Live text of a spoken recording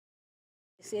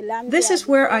This is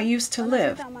where I used to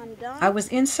live. I was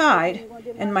inside,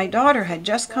 and my daughter had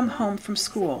just come home from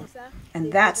school,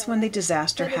 and that's when the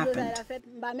disaster happened.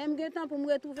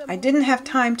 I didn't have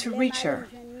time to reach her.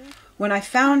 When I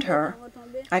found her,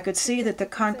 I could see that the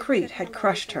concrete had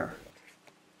crushed her.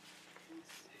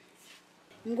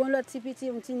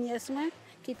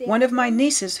 One of my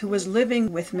nieces who was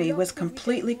living with me was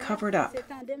completely covered up.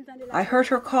 I heard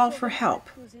her call for help.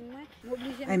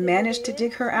 I managed to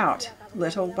dig her out,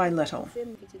 little by little.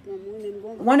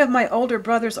 One of my older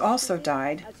brothers also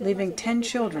died, leaving 10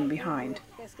 children behind.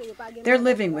 They're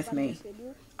living with me.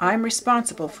 I'm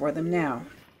responsible for them now.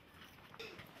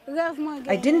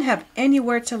 I didn't have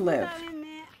anywhere to live.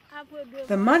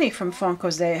 The money from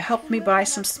Fonkoze helped me buy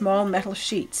some small metal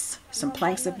sheets, some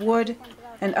planks of wood,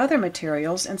 and other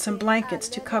materials, and some blankets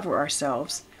to cover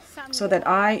ourselves, so that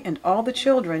I and all the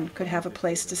children could have a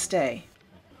place to stay.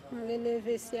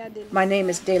 My name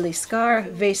is Deliscar,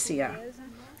 Vecia.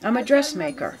 I'm a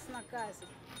dressmaker.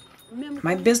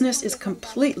 My business is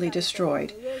completely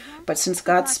destroyed, but since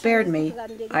God spared me,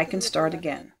 I can start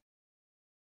again.